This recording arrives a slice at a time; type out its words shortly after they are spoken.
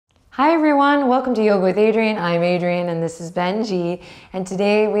Hi everyone, welcome to Yoga with Adriene. I'm Adriene and this is Benji. And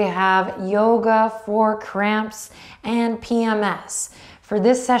today we have yoga for cramps and PMS. For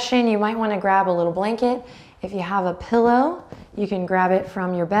this session, you might want to grab a little blanket. If you have a pillow, you can grab it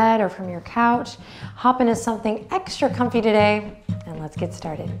from your bed or from your couch. Hop into something extra comfy today and let's get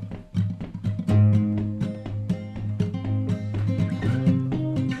started.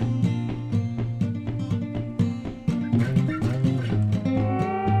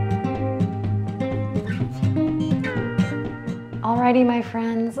 Alrighty, my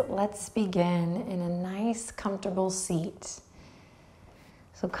friends, let's begin in a nice, comfortable seat.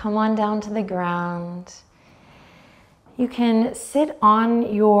 So come on down to the ground. You can sit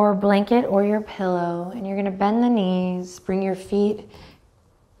on your blanket or your pillow, and you're going to bend the knees, bring your feet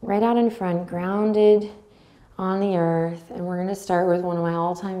right out in front, grounded on the earth. And we're going to start with one of my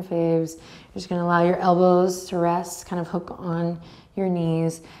all-time faves. You're just going to allow your elbows to rest, kind of hook on your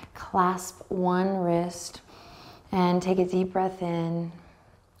knees, clasp one wrist. And take a deep breath in,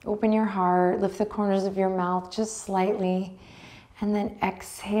 open your heart, lift the corners of your mouth just slightly, and then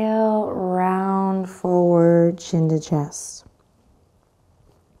exhale, round forward, chin to chest.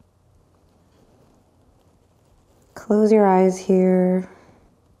 Close your eyes here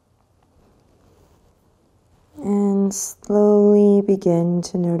and slowly begin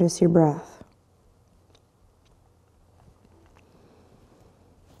to notice your breath.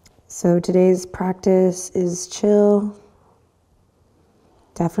 So today's practice is chill,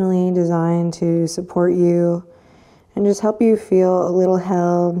 definitely designed to support you and just help you feel a little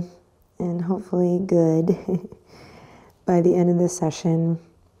held and hopefully good by the end of this session.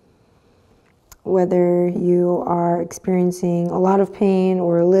 Whether you are experiencing a lot of pain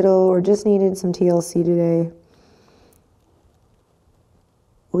or a little or just needed some TLC today,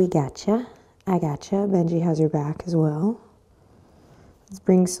 we gotcha. I gotcha. Benji has your back as well. Let's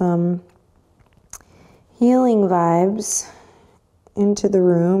bring some healing vibes into the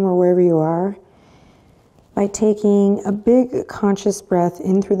room or wherever you are by taking a big conscious breath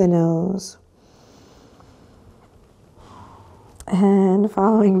in through the nose and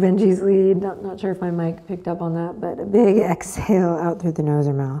following Benji's lead. Not sure if my mic picked up on that, but a big exhale out through the nose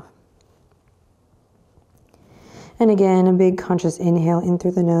or mouth. And again, a big conscious inhale in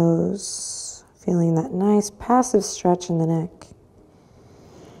through the nose, feeling that nice passive stretch in the neck.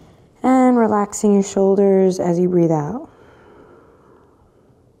 And relaxing your shoulders as you breathe out.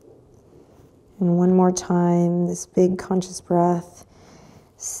 And one more time, this big conscious breath,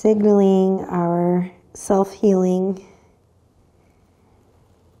 signaling our self-healing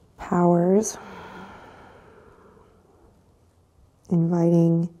powers.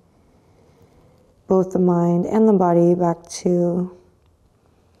 Inviting both the mind and the body back to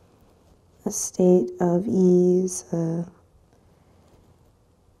a state of ease,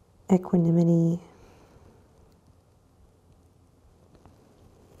 equanimity.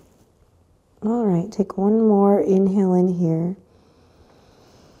 All right, take one more inhale in here.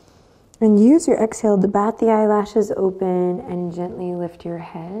 And use your exhale to bat the eyelashes open and gently lift your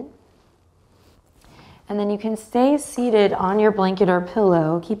head. And then you can stay seated on your blanket or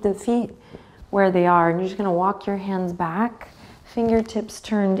pillow. Keep the feet where they are. And you're just going to walk your hands back. Fingertips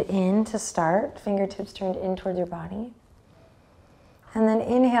turned in to start. Fingertips turned in towards your body. And then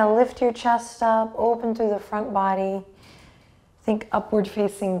inhale, lift your chest up, open through the front body. Think upward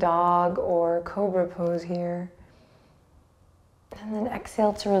facing dog or cobra pose here. And then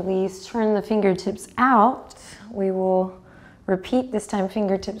exhale to release, turn the fingertips out. We will repeat this time,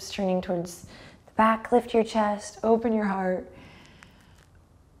 fingertips turning towards the back. Lift your chest, open your heart.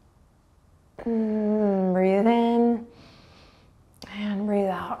 Breathe in and breathe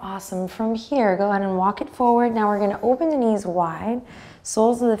out. Awesome. From here, go ahead and walk it forward. Now we're going to open the knees wide.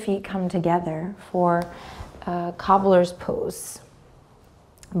 Soles of the feet come together for cobbler's pose,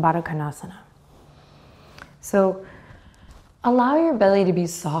 Baddha Konasana. So allow your belly to be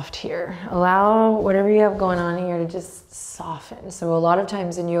soft here. Allow whatever you have going on here to just soften. So a lot of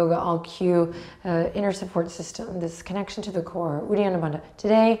times in yoga, I'll cue inner support system, this connection to the core, Uddiyana Bandha.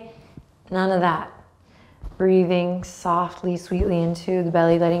 Today, none of that. Breathing softly, sweetly into the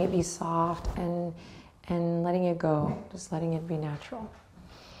belly, letting it be soft and letting it go, just letting it be natural.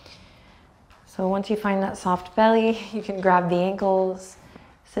 So once you find that soft belly, you can grab the ankles,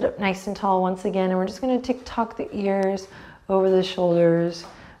 sit up nice and tall once again, and we're just going to tick-tock the ears over the shoulders,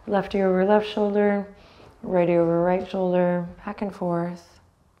 left ear over left shoulder, right ear over right shoulder, back and forth.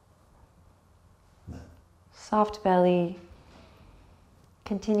 Soft belly.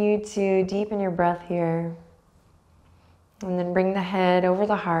 Continue to deepen your breath here. And then bring the head over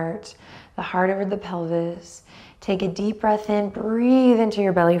the heart over the pelvis. Take a deep breath in, breathe into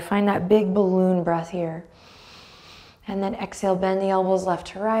your belly. Find that big balloon breath here. And then exhale, bend the elbows left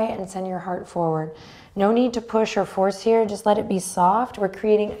to right and send your heart forward. No need to push or force here, just let it be soft. We're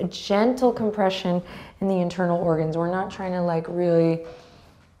creating a gentle compression in the internal organs. We're not trying to like really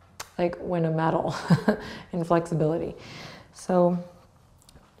like win a medal in flexibility. So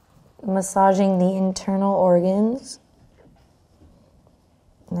massaging the internal organs,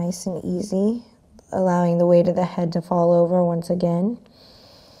 nice and easy, allowing the weight of the head to fall over once again.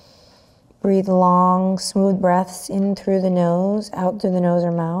 Breathe long, smooth breaths in through the nose, out through the nose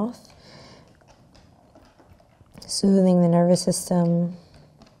or mouth. Soothing the nervous system,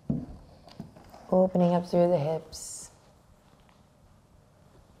 opening up through the hips.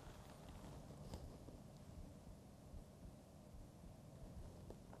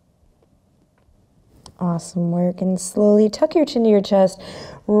 Awesome work. And slowly tuck your chin to your chest,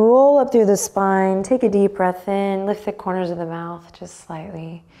 roll up through the spine, take a deep breath in, lift the corners of the mouth just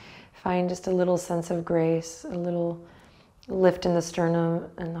slightly. Find just a little sense of grace, a little lift in the sternum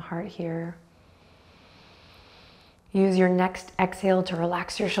and the heart here. Use your next exhale to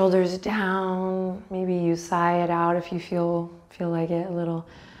relax your shoulders down. Maybe you sigh it out if you feel like it a little.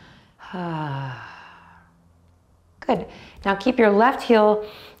 Good. Now keep your left heel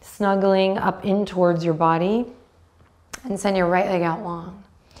snuggling up in towards your body and send your right leg out long.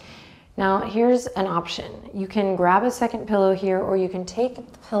 Now here's an option. You can grab a second pillow here, or you can take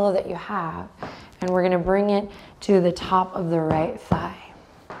the pillow that you have and we're gonna bring it to the top of the right thigh.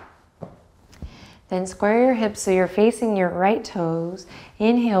 Then square your hips so you're facing your right toes.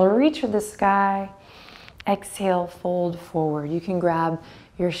 Inhale, reach for the sky. Exhale, fold forward. You can grab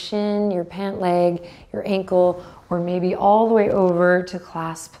your shin, your pant leg, your ankle, or maybe all the way over to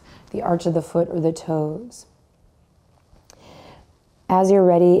clasp the arch of the foot or the toes. As you're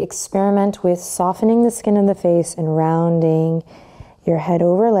ready, experiment with softening the skin of the face and rounding your head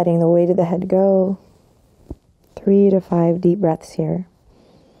over, letting the weight of the head go. 3 to 5 deep breaths here.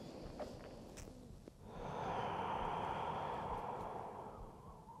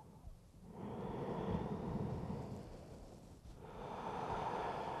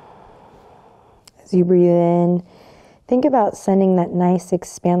 As you breathe in, think about sending that nice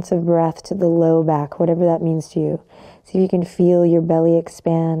expansive breath to the low back, whatever that means to you. See if you can feel your belly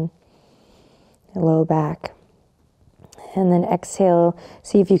expand, the low back. And then exhale,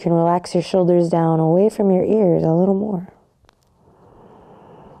 see if you can relax your shoulders down away from your ears a little more.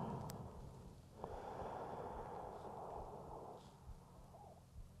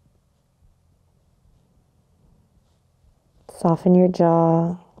 Soften your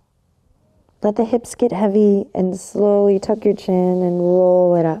jaw. Let the hips get heavy and slowly tuck your chin and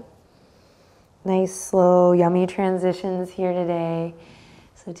roll it up. Nice, slow, yummy transitions here today.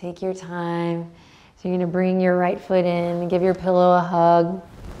 So take your time. So you're gonna bring your right foot in, give your pillow a hug.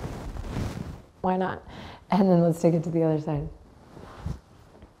 Why not? And then let's take it to the other side.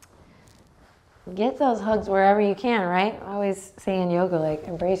 Get those hugs wherever you can, right? I always say in yoga, like,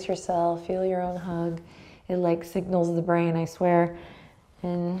 embrace yourself, feel your own hug. It like signals the brain, I swear.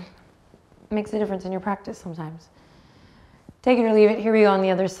 And makes a difference in your practice sometimes. Take it or leave it. Here we go on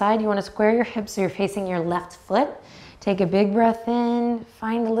the other side. You want to square your hips so you're facing your left foot. Take a big breath in.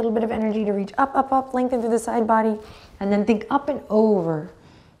 Find a little bit of energy to reach up, up, up. Lengthen through the side body. And then think up and over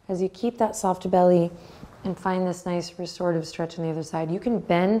as you keep that soft belly and find this nice restorative stretch on the other side. You can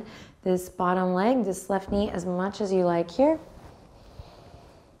bend this bottom leg, this left knee, as much as you like here.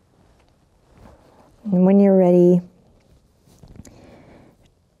 And when you're ready,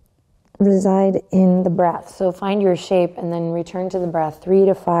 reside in the breath. So find your shape and then return to the breath. 3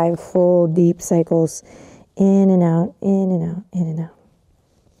 to 5 full deep cycles. In and out, in and out, in and out.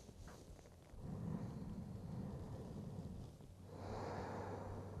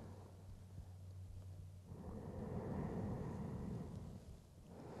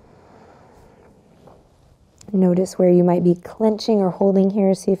 Notice where you might be clenching or holding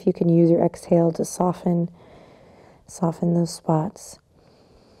here. See if you can use your exhale to soften those spots.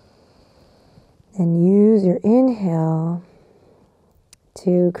 And use your inhale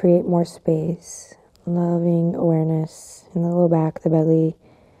to create more space. Loving awareness in the low back, the belly,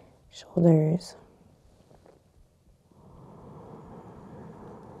 shoulders.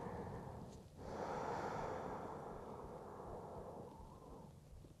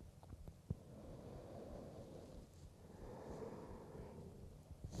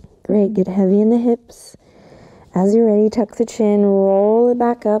 Great, get heavy in the hips. As you're ready, tuck the chin, roll it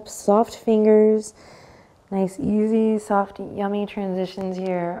back up, soft fingers. Nice, easy, soft, yummy transitions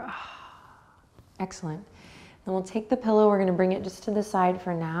here. Excellent. Then we'll take the pillow, we're gonna bring it just to the side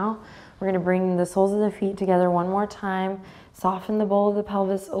for now. We're gonna bring the soles of the feet together one more time. Soften the bowl of the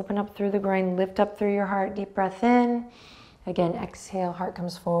pelvis, open up through the groin, lift up through your heart, deep breath in. Again, exhale, heart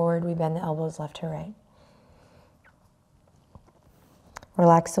comes forward. We bend the elbows left to right.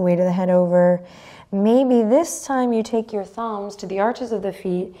 Relax the weight of the head over. Maybe this time you take your thumbs to the arches of the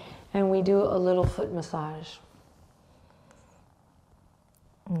feet and we do a little foot massage.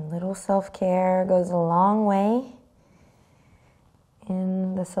 A little self-care goes a long way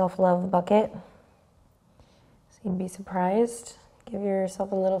in the self-love bucket. So you'd be surprised. Give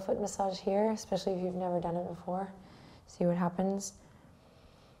yourself a little foot massage here, especially if you've never done it before. See what happens.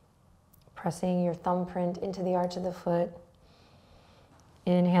 Pressing your thumbprint into the arch of the foot.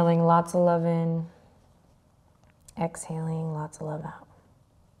 Inhaling lots of love in. Exhaling lots of love out.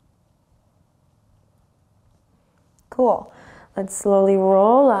 Cool. Let's slowly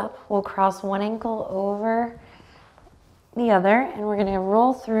roll up. We'll cross one ankle over the other and we're going to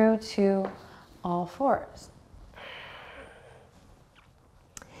roll through to all fours.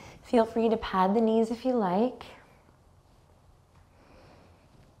 Feel free to pad the knees if you like.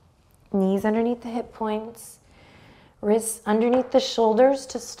 Knees underneath the hip points. Wrists underneath the shoulders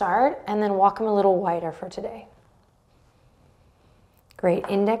to start and then walk them a little wider for today. Great.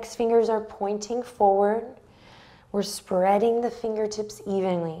 Index fingers are pointing forward. We're spreading the fingertips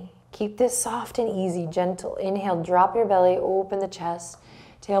evenly. Keep this soft and easy, gentle. Inhale, drop your belly, open the chest.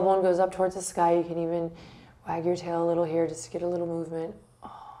 Tailbone goes up towards the sky. You can even wag your tail a little here just to get a little movement.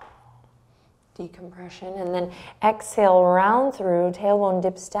 Oh, decompression. And then exhale, round through. Tailbone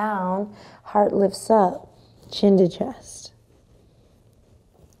dips down. Heart lifts up. Chin to chest.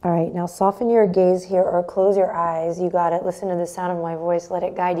 All right, now soften your gaze here or close your eyes. You got it. Listen to the sound of my voice. Let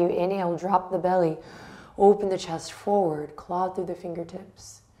it guide you. Inhale, drop the belly. Open the chest forward, claw through the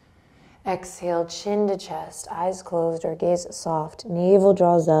fingertips. Exhale, chin to chest, eyes closed or gaze soft. Navel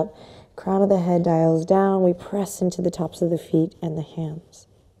draws up, crown of the head dials down. We press into the tops of the feet and the hands.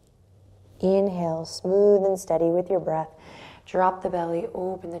 Inhale, smooth and steady with your breath. Drop the belly,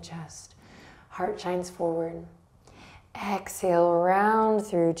 open the chest. Heart shines forward. Exhale, round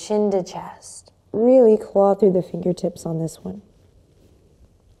through, chin to chest. Really claw through the fingertips on this one.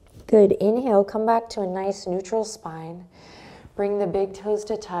 Good. Inhale, come back to a nice neutral spine. Bring the big toes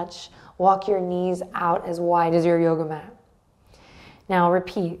to touch. Walk your knees out as wide as your yoga mat. Now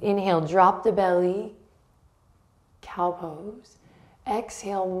repeat. Inhale, drop the belly. Cow pose.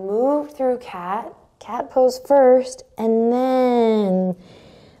 Exhale, move through cat. Cat pose first, and then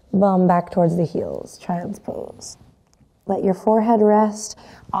bum back towards the heels. Child's pose. Let your forehead rest.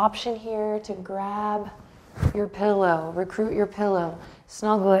 Option here to grab your pillow. Recruit your pillow.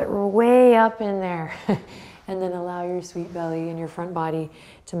 Snuggle it way up in there. And then allow your sweet belly and your front body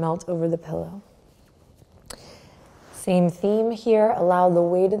to melt over the pillow. Same theme here. Allow the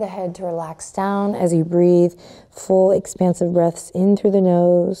weight of the head to relax down as you breathe. Full expansive breaths in through the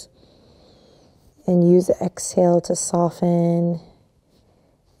nose. And use the exhale to soften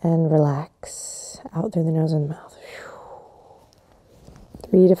and relax out through the nose and mouth.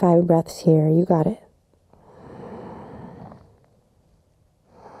 3 to 5 breaths here. You got it.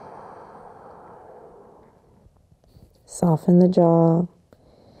 Soften the jaw.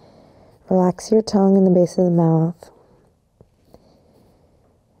 Relax your tongue in the base of the mouth.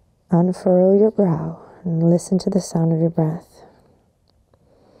 Unfurrow your brow and listen to the sound of your breath.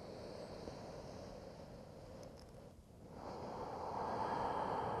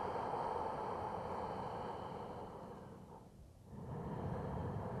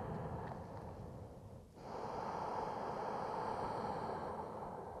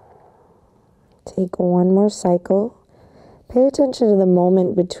 Take one more cycle. Pay attention to the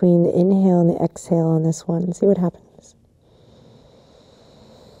moment between the inhale and the exhale on this one. See what happens.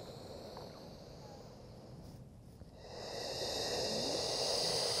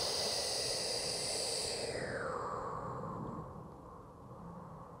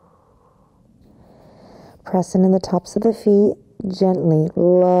 Press into the tops of the feet. Gently,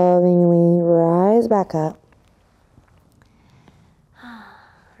 lovingly rise back up.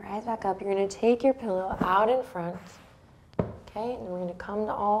 Rise back up. You're going to take your pillow out in front. Okay, and then we're going to come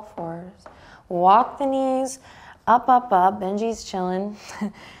to all fours. Walk the knees up, up, up. Benji's chilling.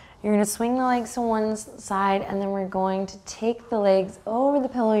 You're going to swing the legs to one side, and then we're going to take the legs over the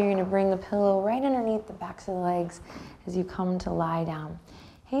pillow. You're going to bring the pillow right underneath the backs of the legs as you come to lie down.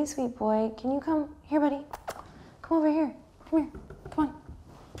 Hey, sweet boy, can you come here, buddy? Come over here. Come here. Come on.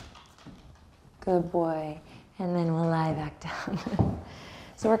 Good boy. And then we'll lie back down.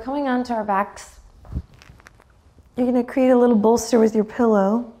 So we're coming onto our backs. You're going to create a little bolster with your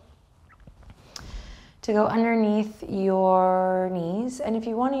pillow. to go underneath your knees. And if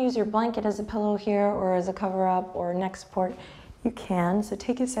you want to use your blanket as a pillow here or as a cover up or neck support, you can. So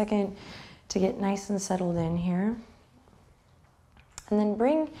take a second to get nice and settled in here. And then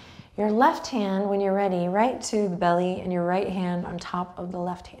bring your left hand, when you're ready, right to the belly and your right hand on top of the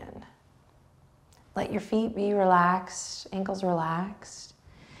left hand. Let your feet be relaxed, ankles relaxed.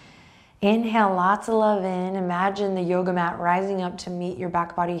 Inhale lots of love in. Imagine the yoga mat rising up to meet your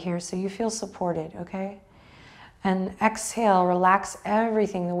back body here so you feel supported, okay? And exhale, relax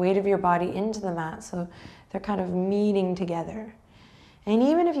everything, the weight of your body into the mat so they're kind of meeting together. And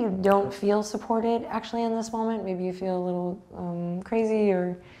even if you don't feel supported actually in this moment, maybe you feel a little crazy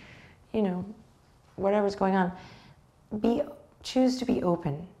or, you know, whatever's going on, choose to be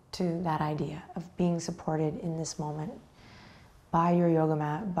open to that idea of being supported in this moment by your yoga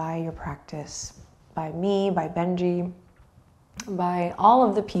mat, by your practice, by me, by Benji, by all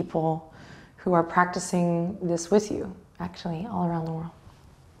of the people who are practicing this with you, actually, all around the world.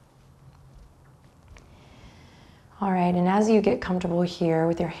 All right, and as you get comfortable here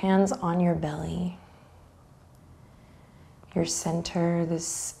with your hands on your belly, your center,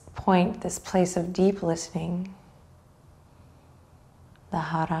 this point, this place of deep listening, the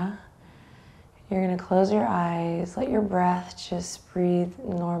hara, you're gonna close your eyes, let your breath just breathe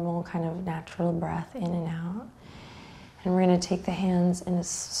normal, kind of natural breath in and out. And we're gonna take the hands in a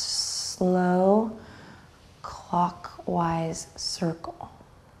slow, clockwise circle.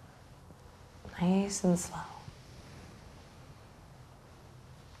 Nice and slow.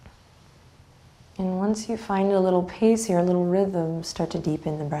 And once you find a little pace here, a little rhythm, start to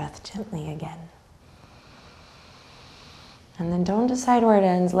deepen the breath gently again. And then don't decide where it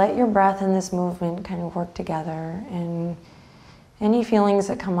ends. Let your breath and this movement kind of work together. And any feelings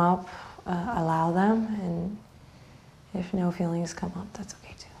that come up, allow them. And if no feelings come up, that's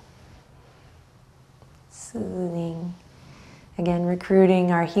okay too. Soothing. Again,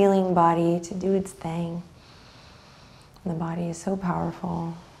 recruiting our healing body to do its thing. The body is so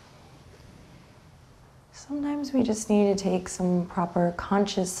powerful. Sometimes we just need to take some proper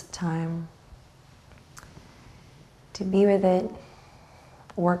conscious time to be with it,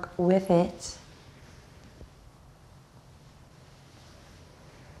 work with it,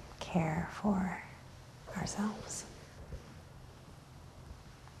 care for ourselves.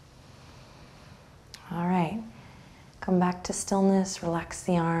 All right, come back to stillness, relax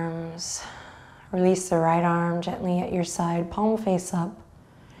the arms, release the right arm gently at your side, palm face up.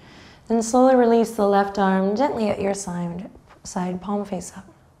 Then slowly release the left arm gently at your side, palm face up.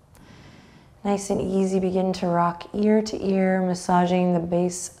 Nice and easy, begin to rock ear to ear, massaging the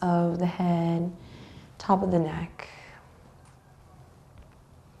base of the head, top of the neck.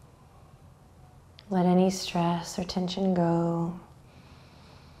 Let any stress or tension go.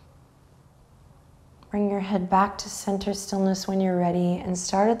 Bring your head back to center stillness when you're ready and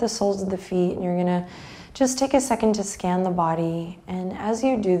start at the soles of the feet. And you're gonna just take a second to scan the body. And as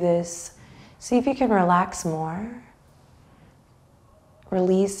you do this, see if you can relax more.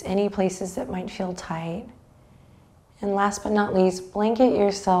 Release any places that might feel tight. And last but not least, blanket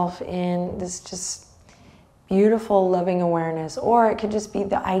yourself in this just beautiful loving awareness. Or it could just be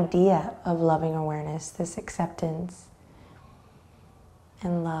the idea of loving awareness, this acceptance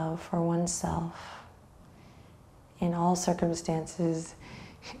and love for oneself in all circumstances,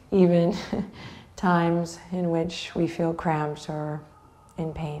 even times in which we feel cramped or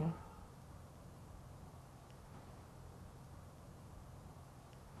in pain.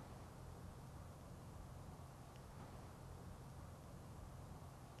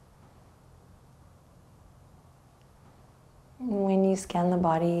 When you scan the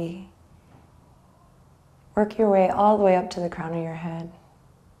body, work your way all the way up to the crown of your head.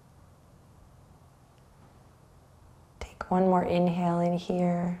 Take one more inhale in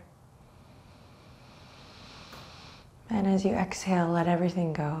here. And as you exhale, let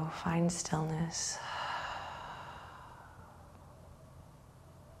everything go. Find stillness.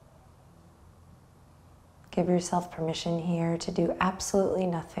 Give yourself permission here to do absolutely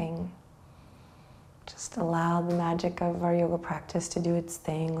nothing. Just allow the magic of our yoga practice to do its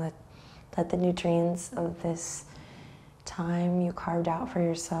thing. Let the nutrients of this time you carved out for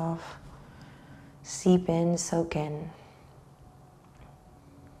yourself seep in, soak in.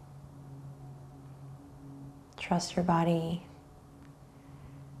 Trust your body.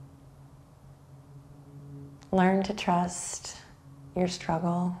 Learn to trust your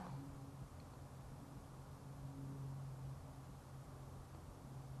struggle.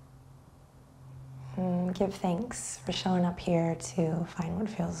 And give thanks for showing up here to find what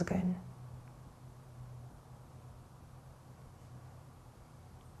feels good.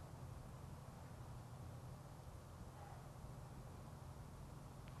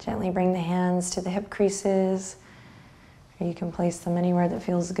 Gently bring the hands to the hip creases, or you can place them anywhere that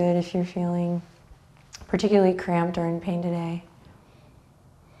feels good if you're feeling particularly cramped or in pain today.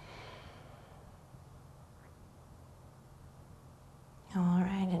 All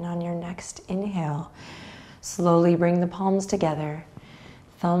right, and on your next inhale, slowly bring the palms together,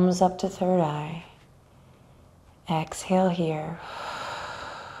 thumbs up to third eye. Exhale here.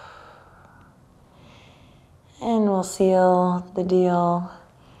 And we'll seal the deal,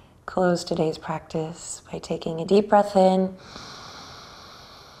 close today's practice by taking a deep breath in.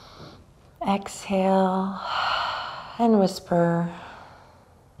 Exhale and whisper,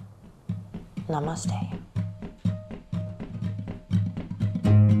 Namaste.